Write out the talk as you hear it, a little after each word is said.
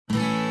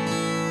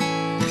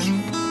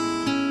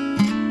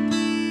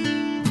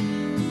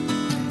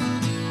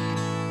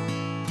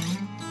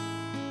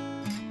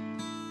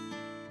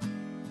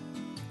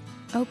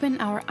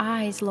Open our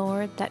eyes,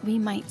 Lord, that we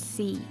might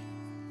see.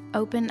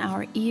 Open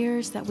our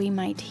ears that we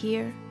might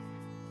hear.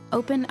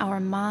 Open our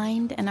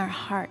mind and our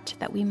heart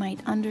that we might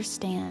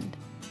understand,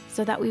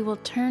 so that we will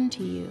turn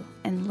to you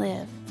and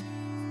live.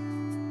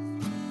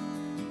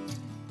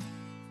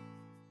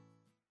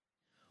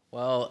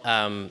 Well,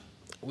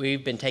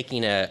 we've been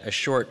taking a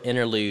short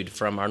interlude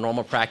from our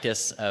normal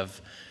practice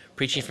of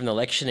preaching from the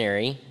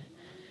lectionary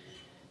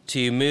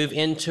to move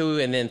into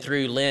and then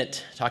through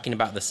Lent, talking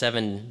about the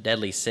 7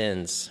 deadly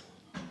sins.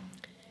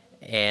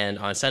 And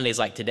on Sundays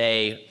like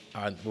today,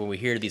 when we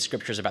hear these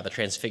scriptures about the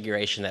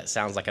transfiguration, that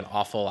sounds like an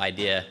awful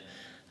idea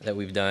that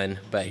we've done,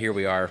 but here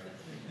we are.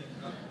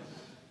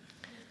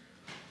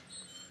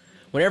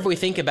 Whenever we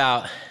think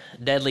about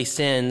deadly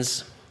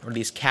sins or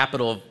these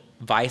capital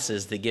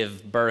vices that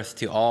give birth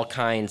to all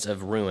kinds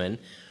of ruin,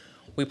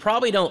 we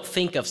probably don't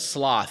think of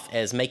sloth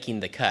as making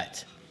the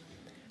cut.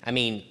 I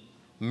mean,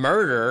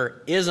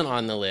 murder isn't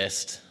on the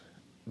list,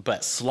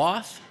 but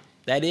sloth,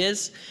 that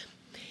is.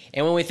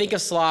 And when we think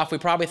of sloth, we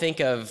probably think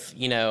of,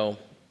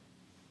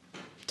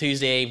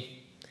 Tuesday,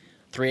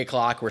 3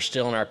 o'clock, we're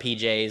still in our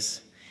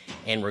PJs,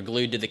 and we're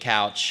glued to the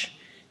couch,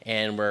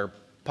 and we're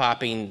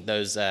popping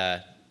those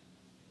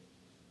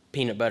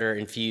peanut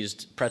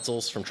butter-infused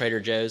pretzels from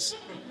Trader Joe's.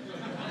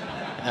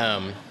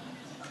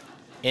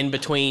 In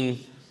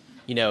between,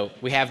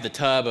 we have the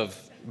tub of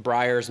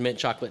Breyer's mint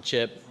chocolate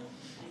chip,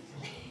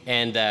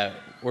 and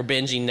we're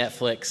binging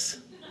Netflix,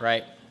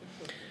 right?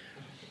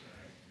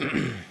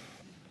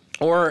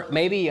 Or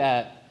maybe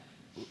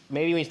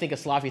when you think of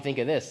sloth, you think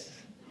of this.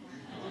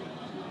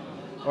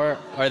 Or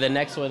the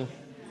next one.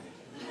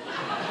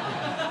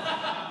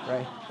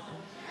 Right?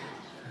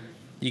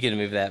 You can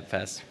move that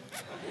fast.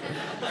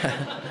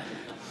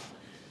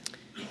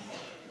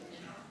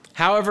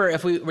 However,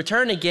 if we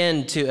return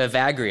again to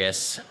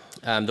Evagrius,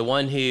 the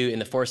one who in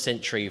the 4th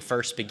century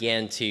first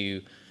began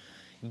to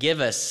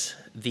give us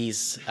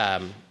these,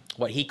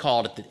 what he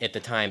called at the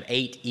time,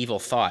 8 evil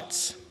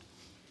thoughts.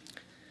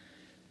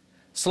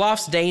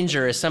 Sloth's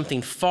danger is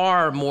something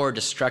far more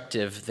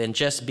destructive than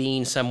just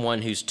being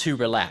someone who's too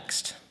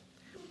relaxed.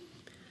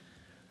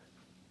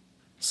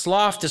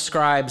 Sloth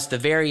describes the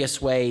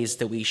various ways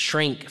that we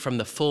shrink from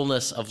the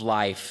fullness of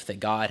life that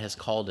God has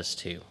called us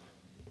to.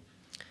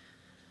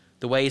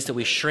 The ways that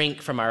we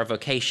shrink from our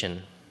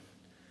vocation.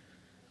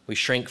 We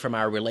shrink from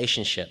our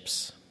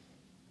relationships.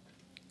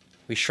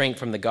 We shrink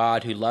from the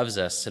God who loves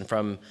us and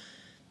from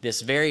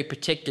this very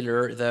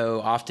particular, though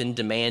often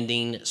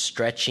demanding,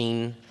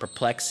 stretching,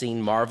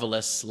 perplexing,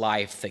 marvelous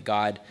life that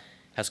God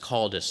has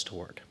called us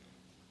toward.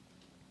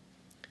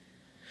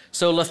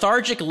 So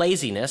lethargic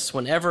laziness,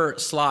 whenever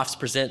sloth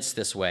presents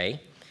this way,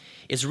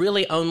 is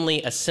really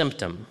only a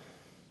symptom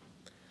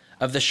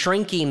of the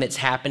shrinking that's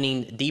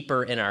happening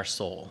deeper in our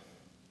soul.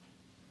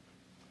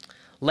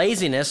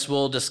 Laziness,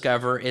 we'll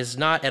discover, is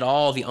not at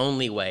all the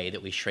only way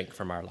that we shrink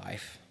from our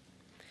life.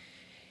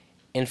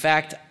 In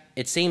fact,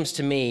 it seems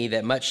to me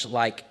that much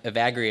like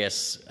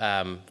Evagrius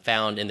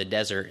found in the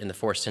desert in the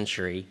 4th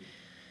century,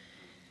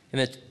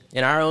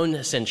 in our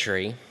own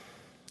century,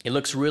 it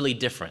looks really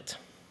different.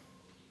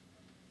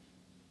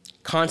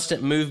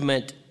 Constant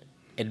movement,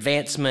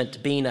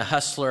 advancement, being a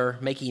hustler,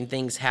 making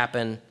things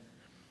happen.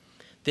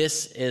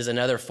 This is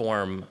another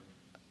form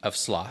of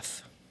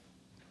sloth.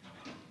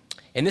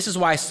 And this is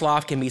why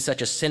sloth can be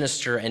such a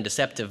sinister and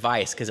deceptive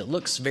vice, because it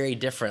looks very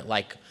different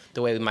like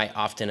the way we might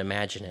often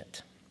imagine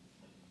it.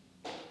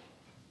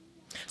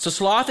 So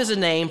sloth is a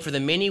name for the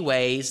many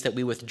ways that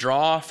we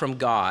withdraw from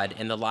God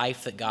and the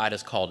life that God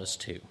has called us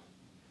to.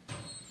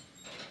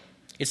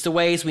 It's the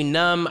ways we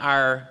numb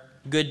our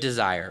good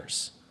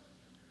desires.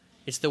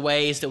 It's the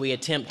ways that we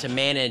attempt to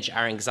manage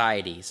our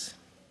anxieties,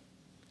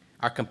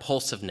 our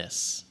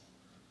compulsiveness,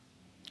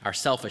 our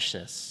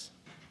selfishness.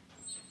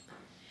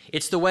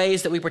 It's the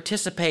ways that we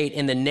participate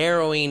in the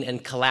narrowing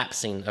and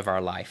collapsing of our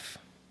life.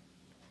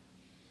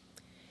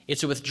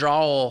 It's a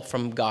withdrawal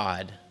from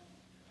God,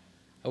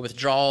 a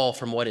withdrawal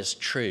from what is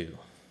true.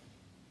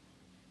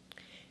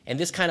 And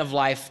this kind of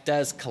life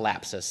does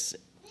collapse us.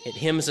 It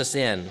hems us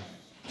in.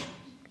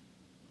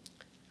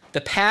 The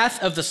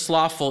path of the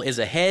slothful is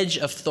a hedge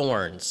of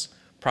thorns,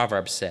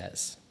 Proverbs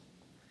says.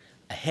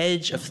 A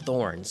hedge of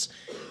thorns.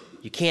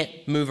 You can't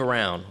move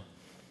around.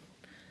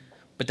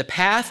 But the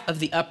path of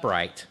the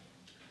upright,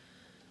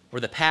 or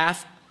the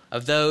path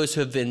of those who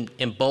have been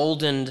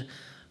emboldened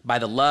by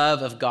the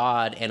love of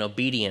God and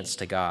obedience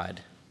to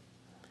God,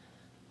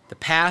 the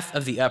path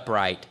of the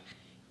upright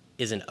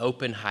is an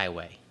open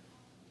highway.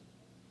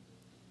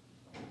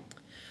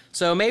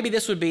 So maybe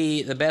this would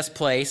be the best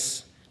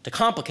place to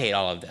complicate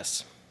all of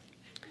this.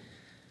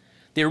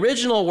 The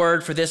original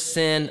word for this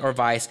sin or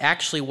vice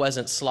actually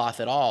wasn't sloth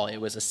at all. It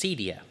was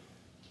acedia.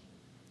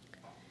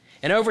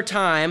 And over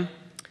time,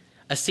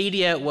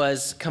 acedia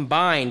was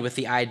combined with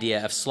the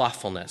idea of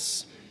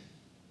slothfulness.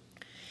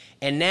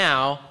 And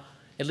now,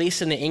 at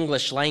least in the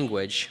English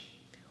language,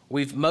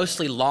 we've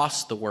mostly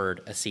lost the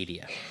word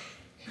acedia.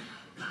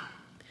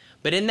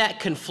 But in that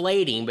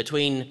conflating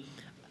between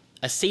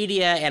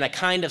acedia and a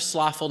kind of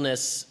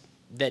slothfulness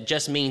that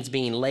just means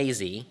being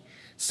lazy,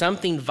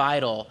 Something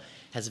vital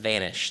has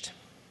vanished.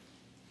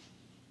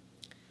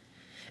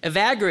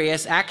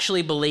 Evagrius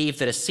actually believed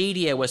that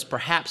acedia was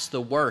perhaps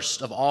the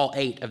worst of all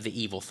 8 of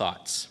the evil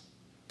thoughts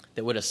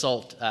that would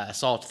assault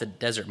the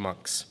desert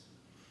monks,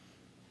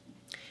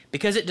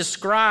 because it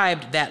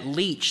described that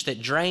leech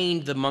that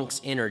drained the monks'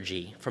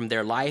 energy from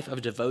their life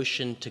of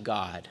devotion to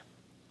God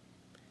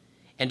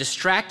and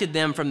distracted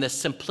them from the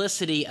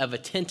simplicity of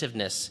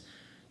attentiveness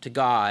to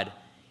God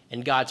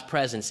and God's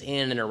presence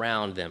in and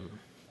around them.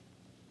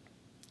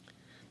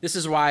 This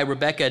is why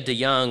Rebecca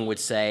DeYoung would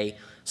say,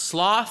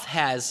 sloth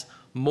has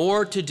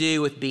more to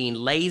do with being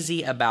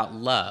lazy about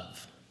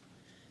love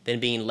than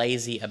being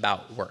lazy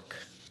about work.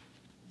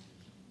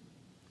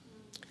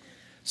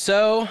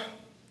 So,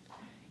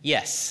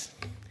 yes,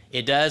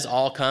 it does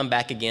all come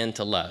back again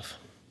to love.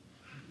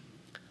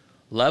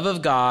 Love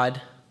of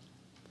God,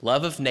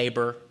 love of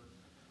neighbor,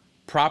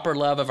 proper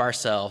love of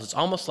ourselves. It's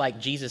almost like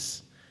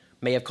Jesus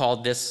may have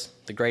called this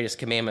the greatest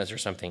commandments or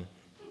something.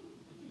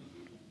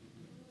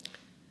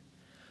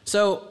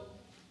 So,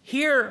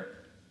 here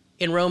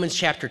in Romans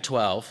chapter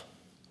 12,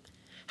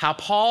 how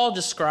Paul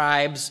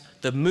describes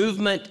the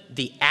movement,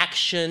 the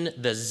action,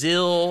 the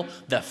zeal,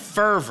 the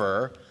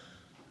fervor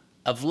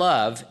of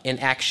love in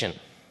action.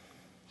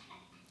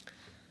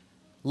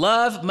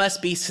 Love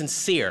must be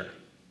sincere,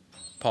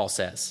 Paul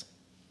says.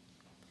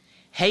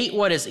 Hate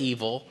what is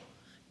evil,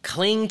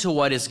 cling to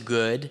what is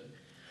good,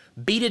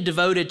 be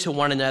devoted to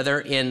one another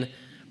in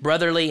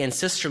brotherly and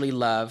sisterly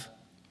love,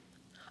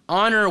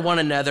 honor one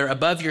another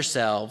above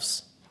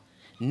yourselves,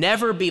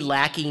 never be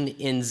lacking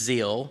in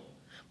zeal,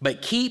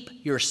 but keep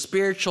your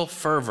spiritual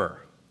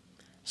fervor,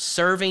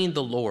 serving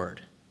the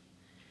Lord.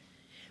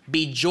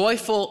 Be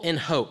joyful in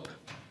hope,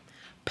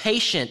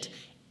 patient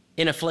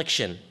in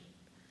affliction,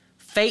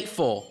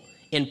 faithful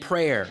in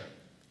prayer.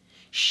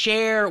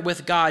 Share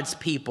with God's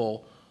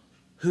people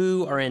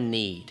who are in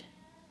need.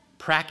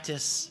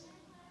 Practice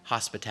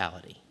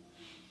hospitality.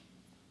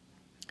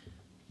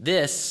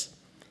 This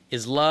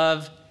is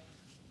love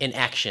in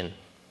action.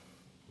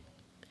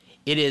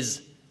 It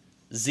is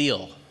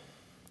zeal.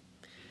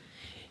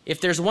 If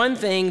there's one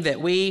thing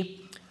that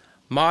we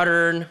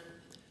modern,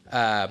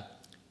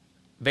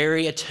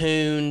 very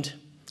attuned,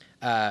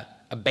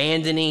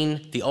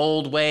 abandoning the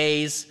old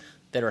ways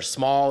that are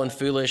small and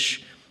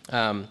foolish,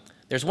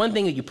 there's one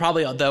thing that you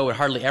probably, though, would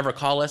hardly ever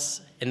call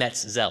us, and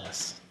that's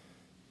zealous.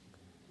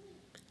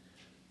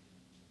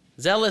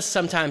 Zealous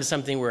sometimes is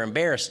something we're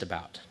embarrassed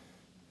about.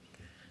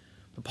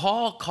 But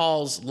Paul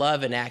calls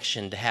love in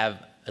action to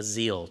have a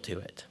zeal to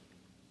it.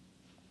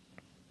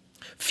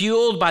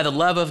 Fueled by the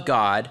love of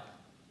God,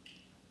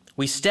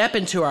 we step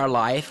into our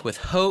life with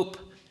hope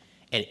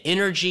and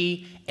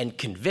energy and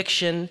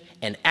conviction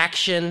and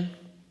action.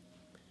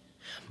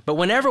 But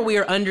whenever we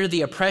are under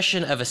the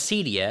oppression of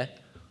acedia,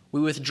 we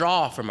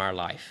withdraw from our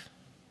life.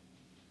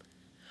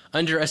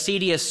 Under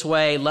acedia's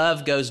sway,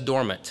 love goes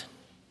dormant.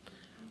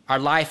 Our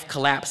life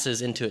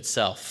collapses into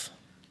itself.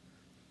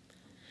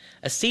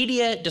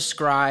 Acedia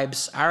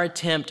describes our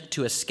attempt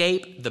to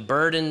escape the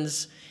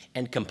burdens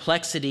and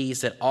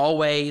complexities that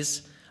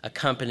always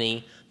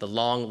accompany the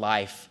long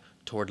life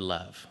toward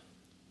love.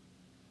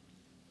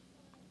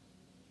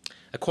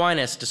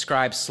 Aquinas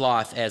describes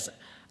sloth as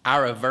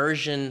our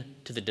aversion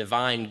to the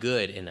divine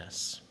good in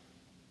us.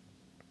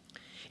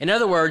 In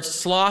other words,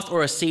 sloth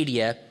or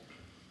acedia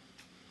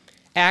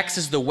acts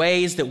as the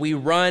ways that we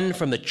run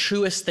from the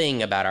truest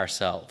thing about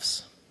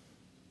ourselves,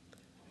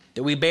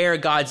 that we bear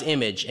God's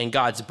image and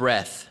God's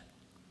breath,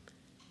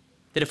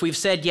 that if we've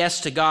said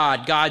yes to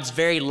God, God's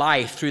very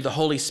life through the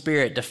Holy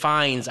Spirit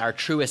defines our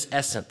truest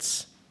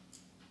essence.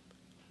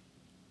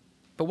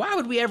 But why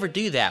would we ever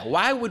do that?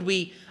 Why would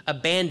we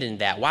abandon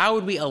that? Why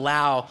would we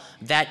allow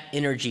that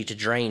energy to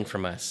drain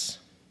from us?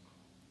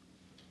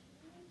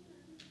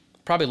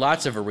 Probably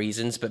lots of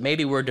reasons, but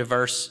maybe we're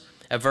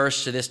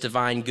averse to this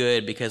divine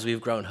good because we've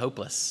grown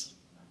hopeless.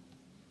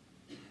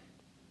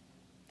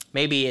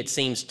 Maybe it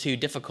seems too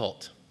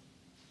difficult.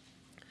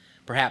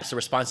 Perhaps the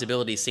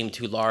responsibilities seem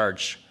too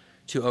large,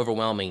 too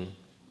overwhelming.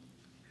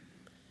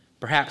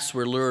 Perhaps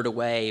we're lured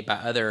away by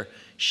other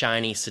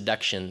shiny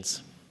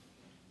seductions.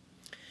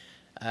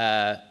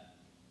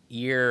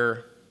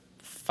 Year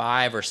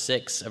 5 or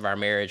 6 of our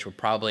marriage were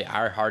probably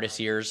our hardest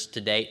years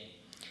to date.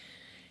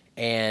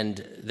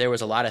 And there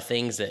was a lot of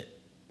things that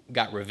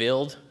got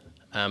revealed,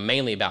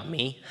 mainly about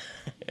me,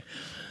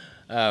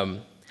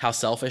 how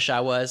selfish I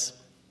was.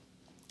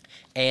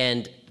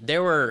 And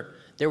there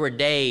were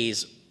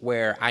days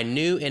where I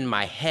knew in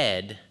my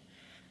head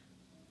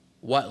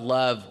what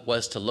love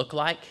was to look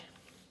like,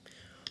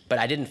 but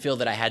I didn't feel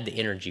that I had the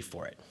energy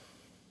for it.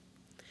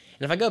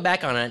 And if I go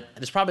back on it,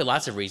 there's probably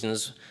lots of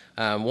reasons.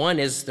 One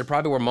is there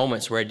probably were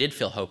moments where I did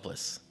feel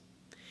hopeless.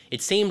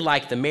 It seemed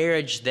like the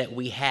marriage that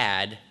we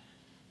had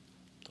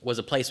was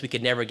a place we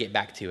could never get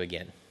back to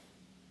again.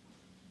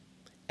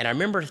 And I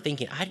remember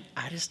thinking,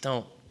 I just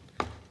don't,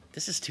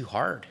 this is too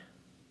hard.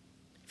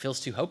 It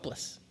feels too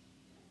hopeless.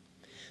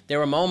 There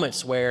were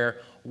moments where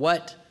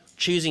what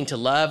choosing to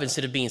love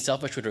instead of being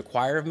selfish would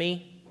require of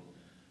me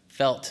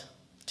felt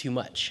too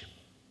much.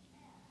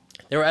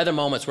 There were other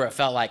moments where it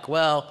felt like,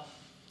 well,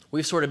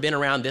 we've sort of been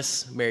around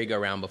this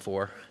merry-go-round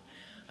before.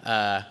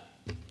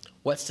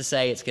 What's to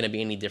say it's going to be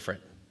any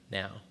different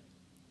now?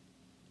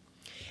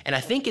 And I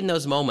think in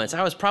those moments,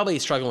 I was probably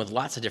struggling with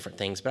lots of different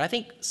things, but I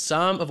think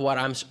some of what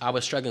I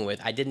was struggling with,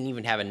 I didn't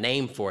even have a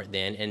name for it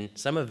then, and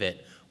some of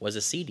it was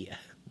acedia.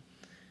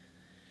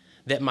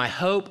 That my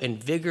hope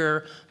and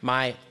vigor,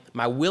 my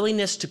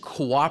willingness to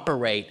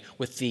cooperate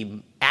with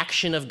the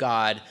action of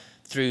God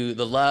through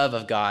the love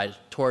of God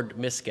toward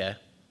Miska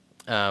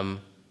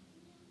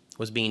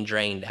was being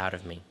drained out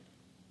of me.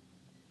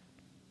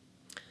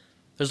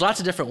 There's lots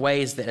of different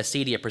ways that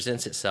acedia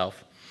presents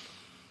itself.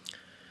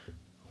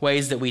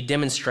 Ways that we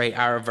demonstrate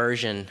our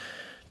aversion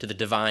to the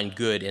divine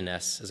good in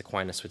us, as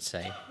Aquinas would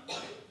say.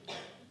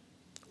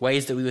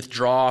 Ways that we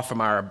withdraw from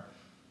our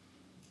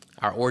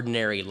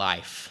ordinary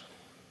life.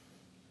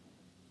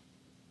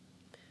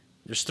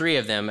 There's three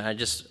of them, and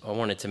I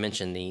wanted to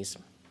mention these.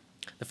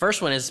 The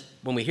first one is,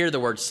 when we hear the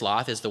word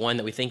sloth, is the one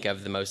that we think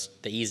of the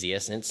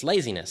easiest, and it's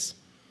laziness.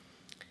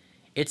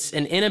 It's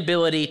an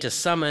inability to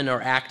summon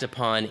or act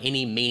upon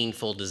any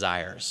meaningful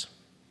desires.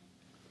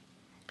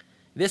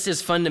 This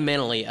is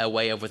fundamentally a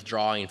way of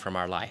withdrawing from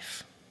our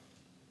life.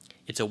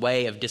 It's a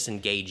way of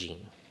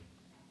disengaging.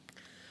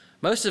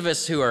 Most of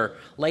us who are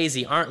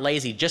lazy aren't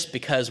lazy just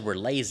because we're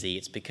lazy.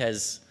 It's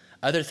because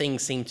other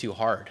things seem too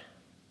hard.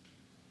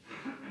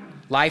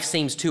 Life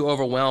seems too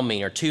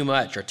overwhelming or too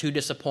much or too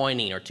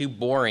disappointing or too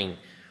boring.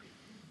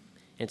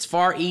 It's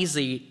far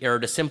easier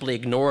to simply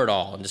ignore it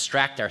all and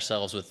distract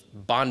ourselves with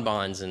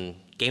bonbons and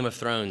Game of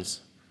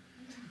Thrones.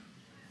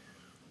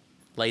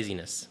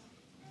 Laziness.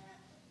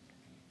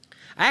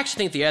 I actually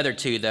think the other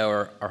two, though,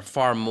 are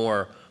far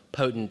more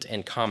potent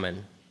and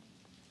common.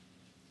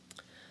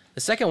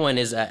 The second one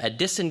is a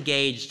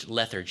disengaged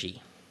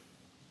lethargy.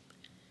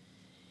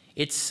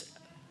 It's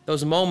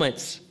those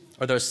moments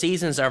or those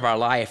seasons of our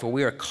life where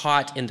we are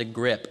caught in the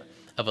grip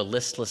of a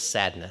listless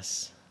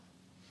sadness.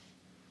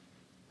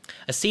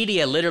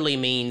 Acedia literally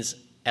means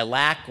a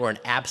lack or an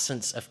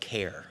absence of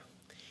care.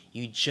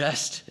 You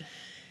just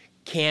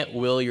can't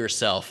will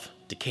yourself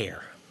to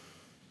care.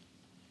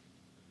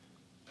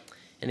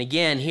 And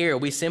again, here,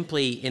 we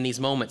simply, in these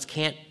moments,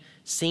 can't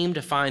seem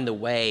to find the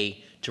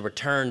way to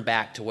return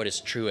back to what is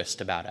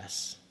truest about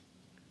us,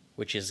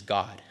 which is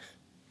God.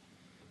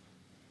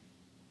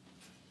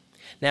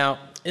 Now,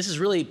 this is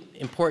really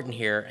important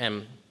here,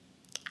 and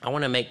I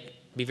want to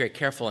be very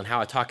careful in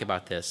how I talk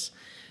about this.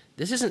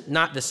 This isn't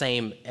not the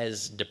same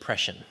as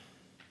depression.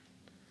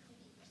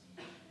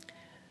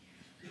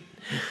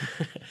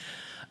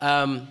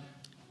 A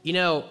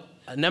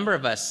number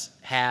of us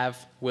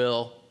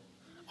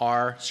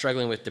are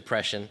struggling with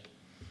depression.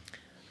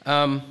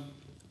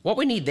 What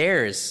we need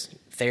there is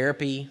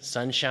therapy,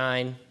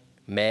 sunshine,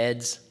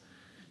 meds,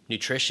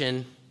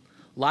 nutrition,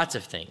 lots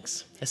of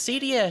things.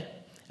 Acedia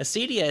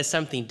is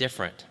something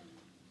different.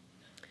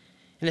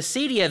 And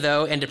acedia,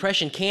 though, and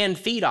depression can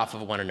feed off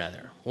of one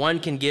another. One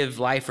can give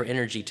life or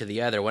energy to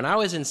the other. When I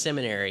was in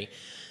seminary,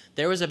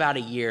 there was about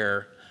a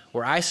year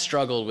where I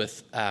struggled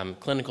with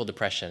clinical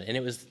depression, and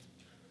it was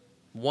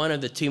one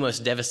of the two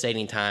most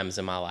devastating times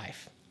in my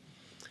life.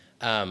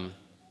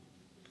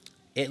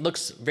 It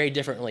looks very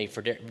differently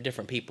for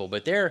different people,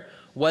 but there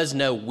was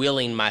no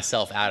willing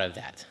myself out of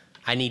that.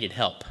 I needed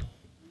help.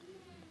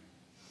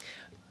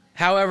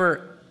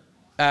 However,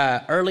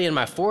 early in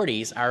my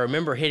 40s, I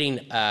remember hitting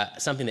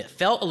something that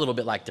felt a little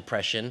bit like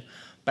depression,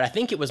 but I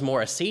think it was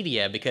more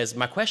acedia, because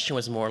my question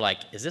was more like,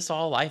 is this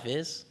all life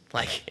is?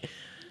 Like,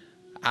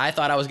 I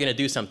thought I was going to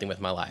do something with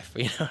my life.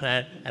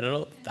 I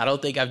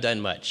don't think I've done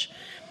much.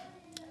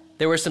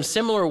 There were some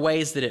similar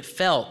ways that it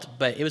felt,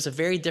 but it was a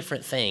very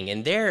different thing.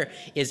 And there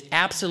is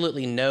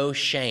absolutely no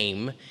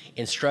shame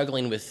in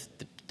struggling with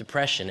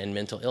depression and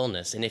mental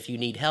illness. And if you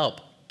need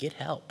help, get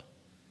help.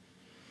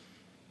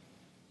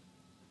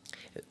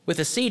 With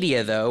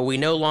acedia, though, we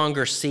no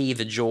longer see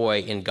the joy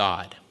in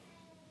God.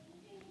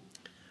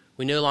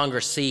 We no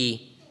longer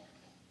see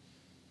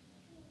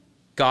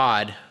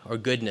God or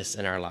goodness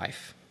in our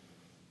life.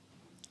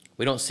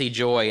 We don't see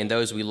joy in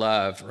those we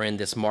love or in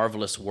this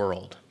marvelous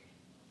world.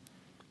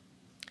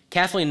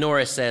 Kathleen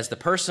Norris says, the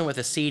person with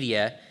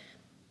acedia,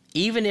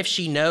 even if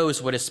she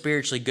knows what is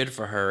spiritually good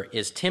for her,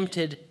 is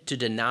tempted to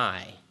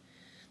deny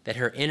that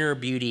her inner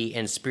beauty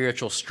and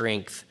spiritual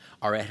strength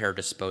are at her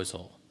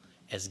disposal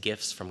as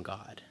gifts from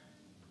God.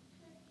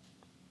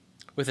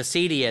 With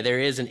acedia, there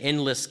is an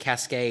endless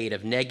cascade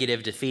of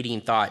negative, defeating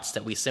thoughts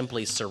that we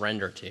simply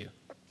surrender to,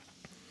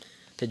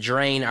 that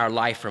drain our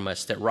life from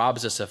us, that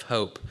robs us of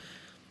hope.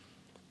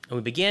 And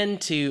we begin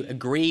to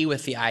agree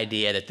with the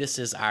idea that this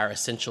is our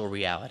essential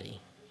reality.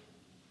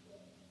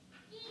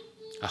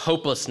 A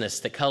hopelessness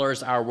that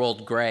colors our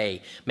world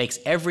gray, makes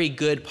every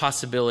good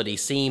possibility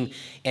seem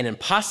an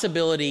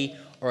impossibility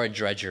or a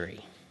drudgery.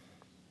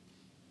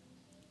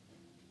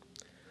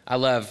 I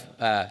love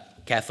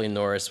Kathleen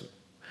Norris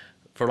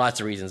for lots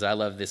of reasons. I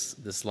love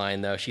this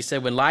line, though. She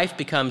said, when life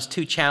becomes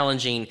too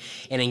challenging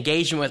and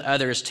engagement with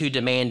others too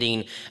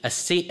demanding,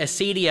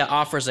 acedia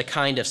offers a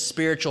kind of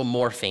spiritual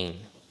morphine.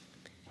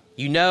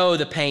 You know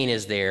the pain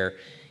is there,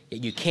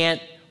 yet you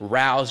can't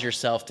rouse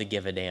yourself to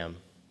give a damn.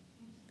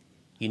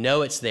 You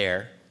know it's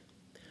there,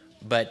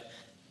 but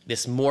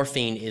this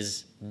morphine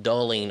is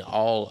dulling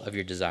all of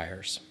your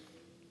desires.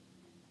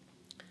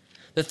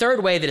 The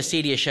third way that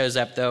acedia shows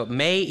up, though,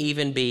 may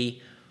even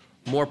be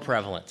more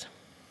prevalent.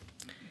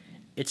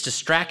 It's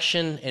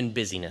distraction and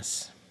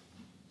busyness.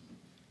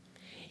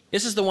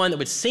 This is the one that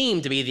would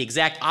seem to be the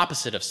exact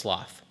opposite of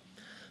sloth.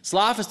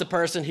 Sloth is the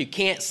person who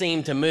can't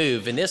seem to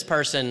move, and this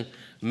person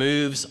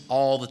moves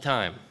all the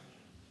time.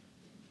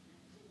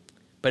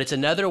 But it's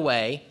another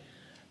way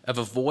of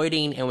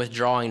avoiding and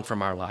withdrawing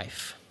from our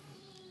life.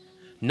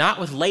 Not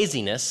with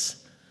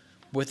laziness,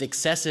 with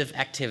excessive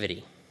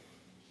activity.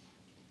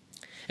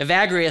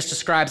 Evagrius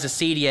describes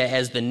acedia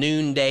as the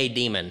noonday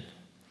demon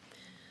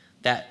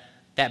that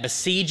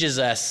besieges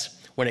us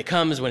when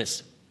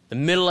it's the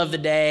middle of the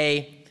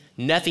day,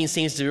 nothing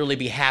seems to really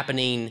be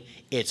happening,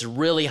 it's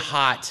really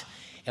hot,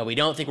 and we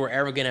don't think we're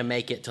ever going to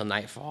make it till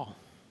nightfall.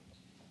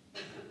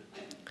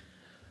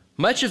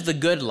 Much of the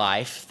good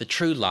life, the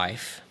true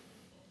life,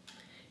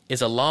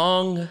 is a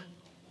long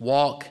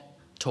walk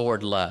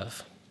toward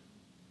love.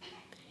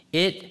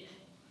 It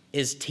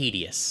is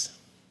tedious.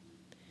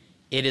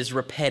 It is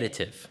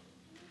repetitive.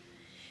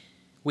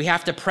 We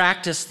have to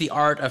practice the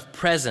art of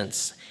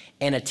presence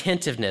and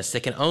attentiveness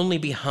that can only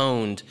be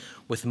honed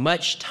with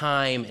much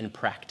time and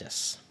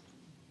practice.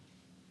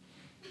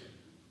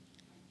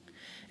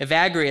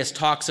 Evagrius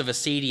talks of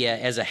acedia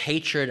as a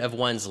hatred of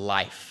one's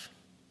life,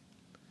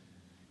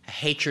 a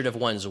hatred of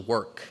one's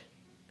work.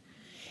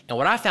 And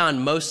what I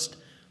found most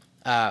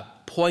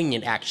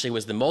poignant, actually,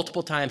 was the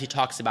multiple times he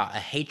talks about a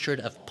hatred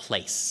of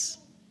place.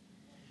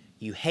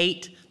 You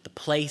hate the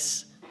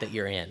place that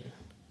you're in.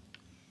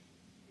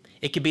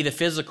 It could be the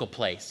physical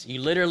place.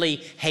 You literally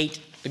hate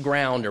the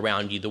ground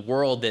around you, the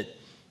world that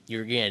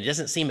you're in. It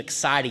doesn't seem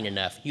exciting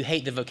enough. You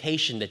hate the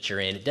vocation that you're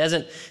in. It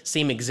doesn't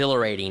seem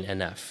exhilarating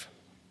enough.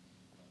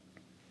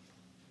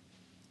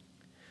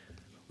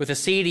 With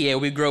acedia,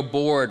 we grow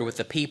bored with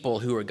the people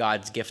who are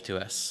God's gift to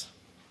us.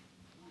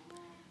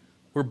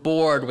 We're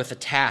bored with the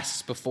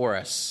tasks before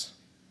us.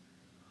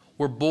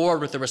 We're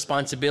bored with the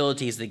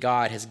responsibilities that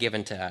God has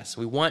given to us.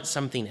 We want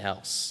something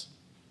else.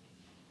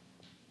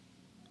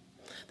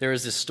 There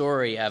is this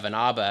story of an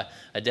Abba,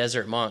 a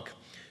desert monk,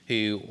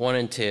 who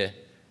wanted to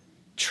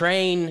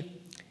train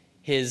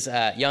his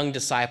young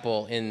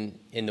disciple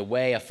in the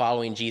way of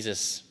following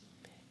Jesus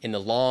in the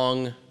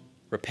long,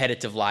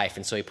 repetitive life.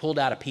 And so he pulled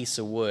out a piece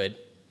of wood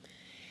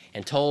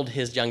and told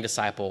his young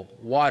disciple,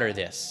 water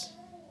this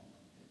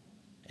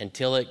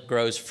until it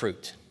grows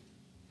fruit.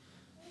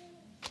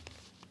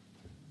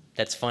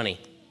 That's funny.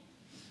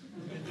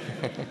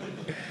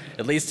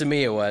 At least to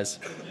me it was.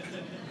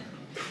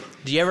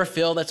 Do you ever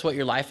feel that's what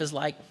your life is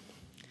like?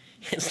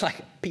 It's like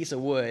a piece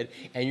of wood,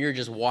 and you're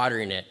just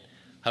watering it,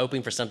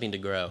 hoping for something to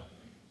grow.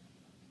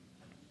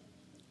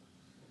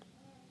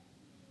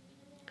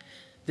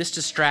 This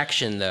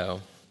distraction, though,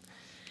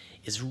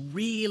 is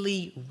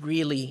really,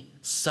 really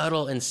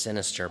subtle and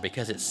sinister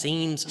because it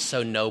seems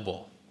so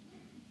noble.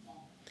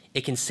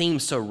 It can seem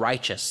so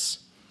righteous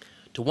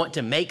to want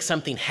to make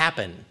something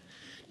happen,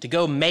 to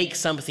go make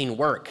something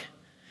work,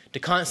 to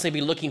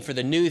constantly be looking for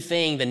the new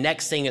thing, the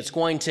next thing that's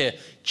going to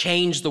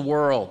change the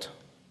world.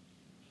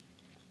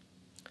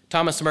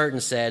 Thomas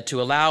Merton said,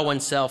 to allow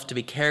oneself to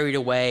be carried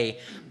away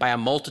by a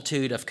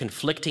multitude of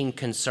conflicting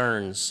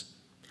concerns,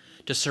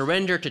 to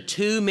surrender to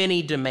too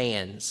many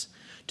demands,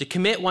 to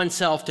commit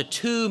oneself to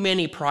too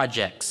many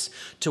projects,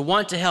 to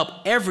want to help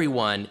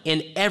everyone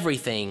in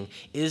everything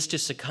is to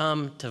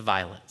succumb to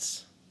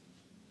violence.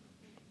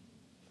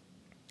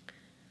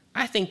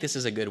 I think this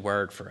is a good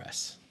word for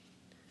us.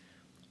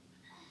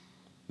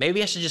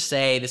 Maybe I should just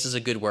say this is a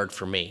good word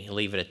for me and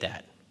leave it at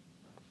that.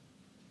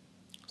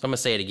 So I'm going to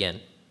say it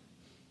again.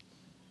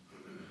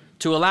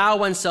 To allow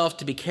oneself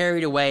to be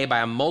carried away by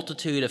a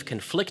multitude of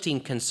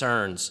conflicting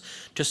concerns,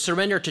 to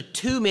surrender to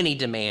too many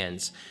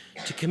demands,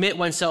 to commit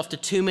oneself to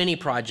too many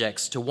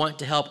projects, to want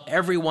to help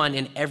everyone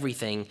in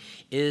everything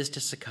is to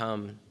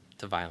succumb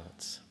to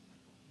violence.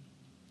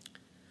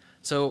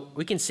 So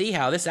we can see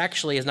how this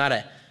actually is not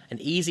an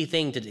easy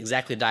thing to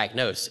exactly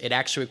diagnose. It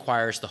actually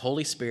requires the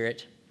Holy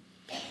Spirit.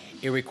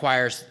 It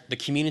requires the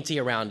community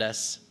around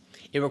us.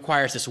 It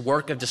requires this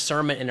work of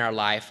discernment in our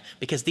life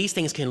because these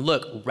things can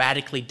look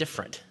radically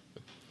different.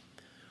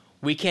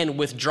 We can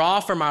withdraw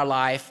from our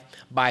life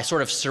by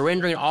sort of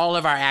surrendering all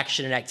of our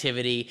action and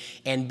activity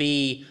and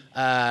be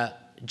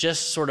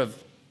just sort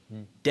of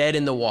dead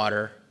in the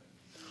water.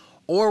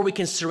 Or we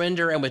can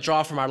surrender and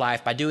withdraw from our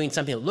life by doing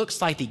something that looks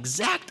like the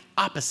exact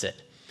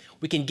opposite.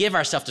 We can give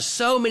ourselves to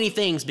so many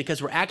things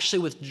because we're actually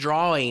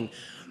withdrawing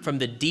from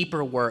the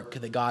deeper work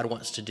that God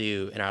wants to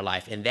do in our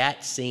life. And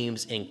that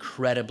seems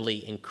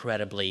incredibly,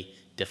 incredibly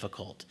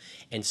difficult.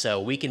 And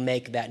so we can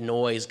make that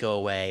noise go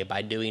away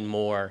by doing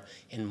more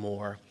and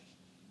more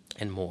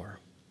and more.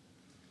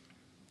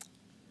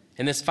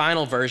 And this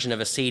final version of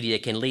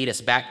acedia can lead us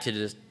back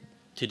to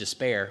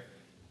despair.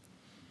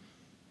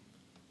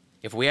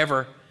 If we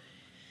ever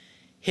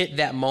hit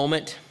that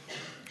moment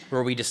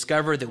where we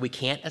discover that we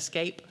can't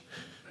escape.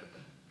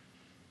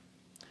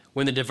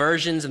 When the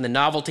diversions and the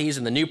novelties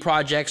and the new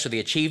projects or the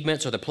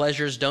achievements or the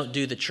pleasures don't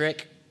do the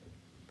trick,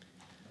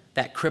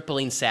 that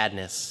crippling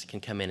sadness can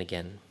come in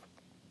again.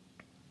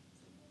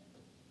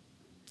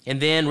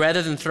 And then,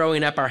 rather than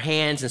throwing up our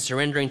hands and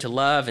surrendering to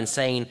love and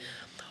saying,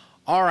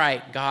 all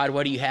right, God,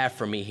 what do you have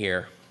for me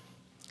here?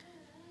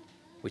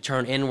 We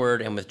turn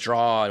inward and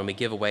withdraw, and we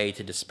give way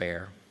to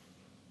despair.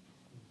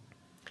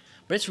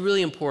 But it's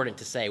really important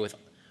to say with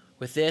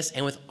this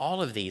and with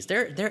all of these,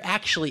 there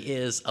actually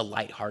is a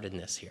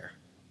lightheartedness here.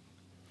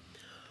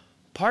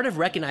 Part of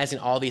recognizing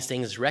all these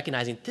things is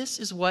recognizing this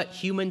is what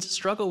humans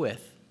struggle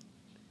with.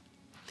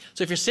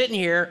 So if you're sitting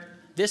here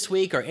this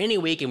week or any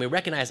week and we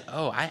recognize,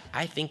 oh,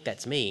 I think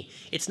that's me,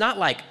 it's not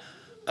like,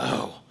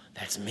 oh,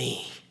 that's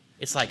me.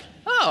 It's like,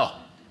 oh,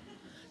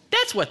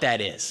 that's what that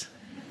is.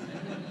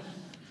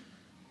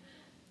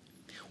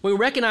 When we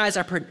recognize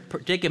our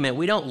predicament,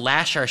 we don't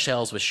lash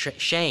ourselves with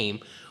shame.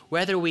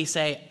 Rather, we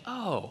say,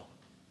 oh,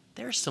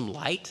 there's some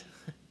light.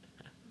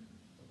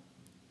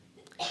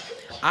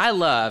 I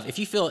love, if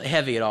you feel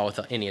heavy at all with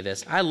any of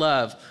this, I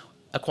love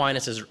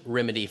Aquinas'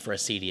 remedy for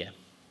acedia.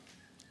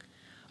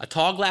 A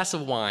tall glass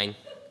of wine,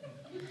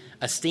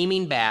 a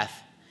steaming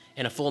bath,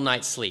 and a full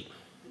night's sleep.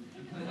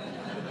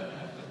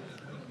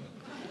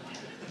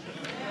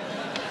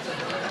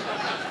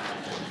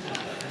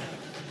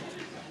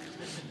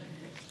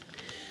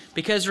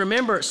 Because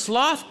remember,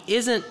 sloth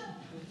isn't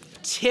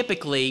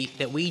typically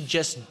that we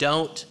just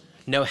don't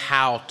know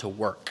how to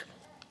work.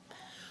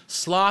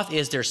 Sloth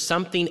is there's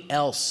something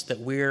else that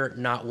we're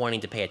not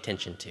wanting to pay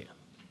attention to.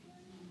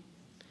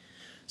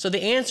 So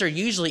the answer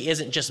usually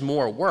isn't just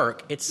more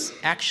work, it's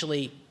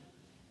actually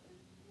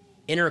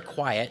inner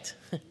quiet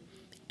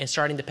and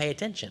starting to pay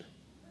attention.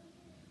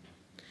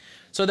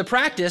 So the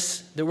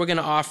practice that we're going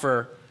to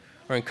offer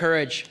or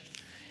encourage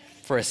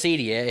for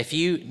acedia, if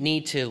you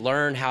need to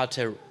learn how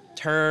to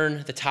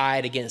turn the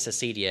tide against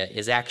acedia,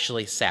 is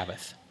actually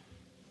Sabbath.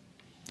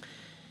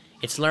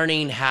 It's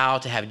learning how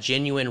to have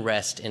genuine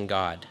rest in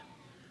God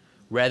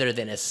rather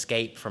than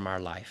escape from our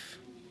life.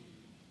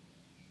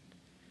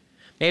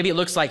 Maybe it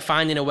looks like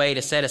finding a way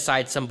to set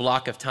aside some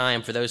block of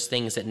time for those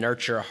things that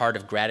nurture a heart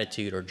of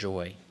gratitude or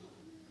joy.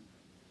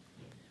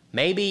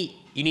 Maybe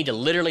you need to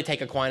literally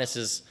take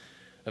Aquinas'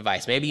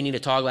 advice. Maybe you need a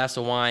tall glass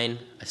of wine,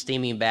 a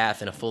steaming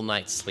bath, and a full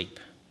night's sleep.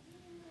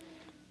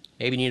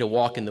 Maybe you need a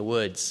walk in the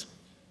woods.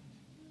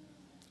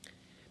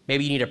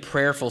 Maybe you need a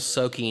prayerful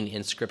soaking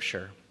in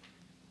Scripture.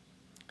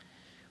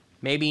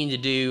 Maybe you need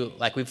to do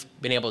like we've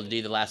been able to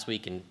do the last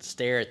week and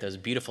stare at those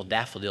beautiful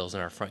daffodils in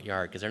our front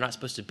yard because they're not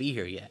supposed to be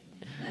here yet.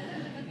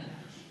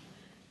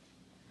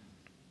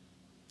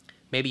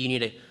 Maybe you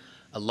need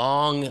a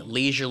long,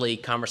 leisurely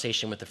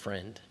conversation with a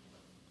friend.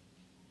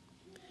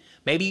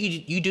 Maybe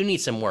you do need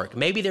some work.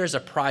 Maybe there's a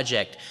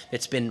project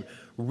that's been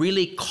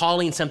really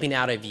calling something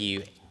out of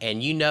you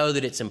and you know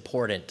that it's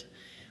important,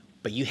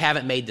 but you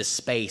haven't made the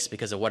space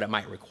because of what it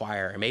might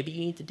require. And maybe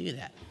you need to do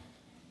that.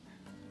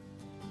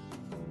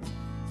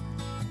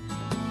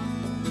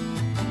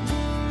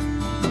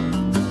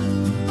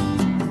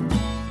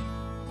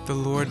 The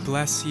Lord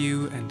bless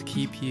you and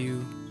keep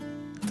you.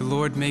 The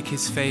Lord make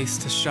his face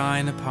to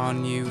shine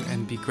upon you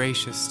and be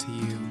gracious to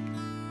you.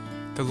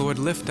 The Lord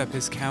lift up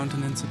his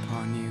countenance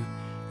upon you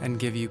and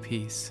give you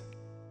peace.